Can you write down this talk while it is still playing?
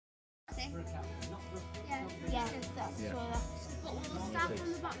Yeah, that's But we'll start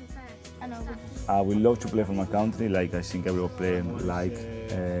from the bottom first. I know. I would love to play for my country, like I think every player like,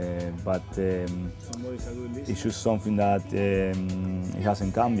 but it's just something that it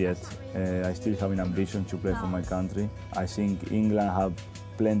hasn't come yet. I still have an ambition to play for my country. I think England have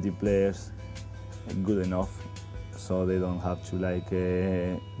plenty of players good enough, so they don't have to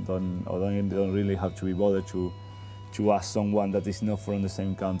don't really have to be bothered to ask someone that is not from the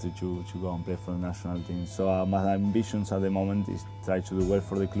same country to go and play for the national team. So my ambitions at the moment is try to do well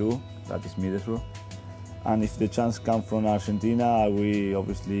for the club, that is Middlesbrough. And if the chance comes from Argentina, I will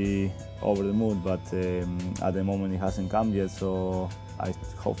obviously over the moon, but at the moment it hasn't come yet, so I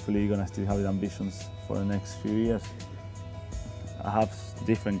hopefully gonna still have the ambitions for the next few years. I have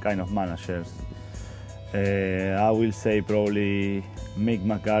different kind of managers. I will say probably Mick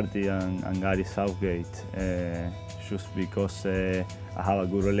McCarthy and Gary Southgate. Just because I have a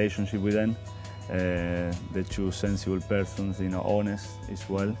good relationship with them. They're two sensible persons, honest as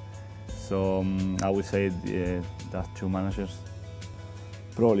well. So I would say that two managers.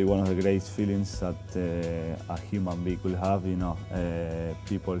 Probably one of the greatest feelings that a human being could have,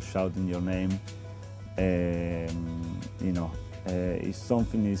 people shouting your name. It's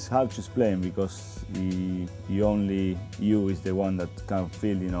something it's hard to explain because you is the one that can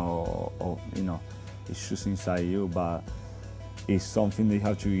feel, it's just inside you, but it's something that you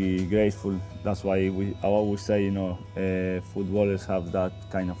have to be grateful. That's why I always say, footballers have that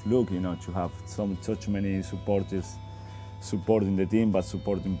kind of look, to have such many supporters supporting the team, but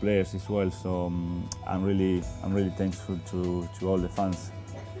supporting players as well. So I'm really thankful to all the fans.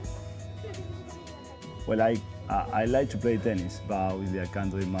 Well, I like to play tennis, but obviously I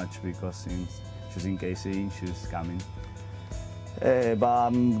can't do it much because just in case the issue is coming. But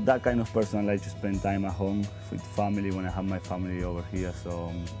I'm that kind of person. I like to spend time at home with family when I have my family over here, so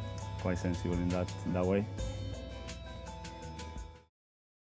I'm quite sensible in that way.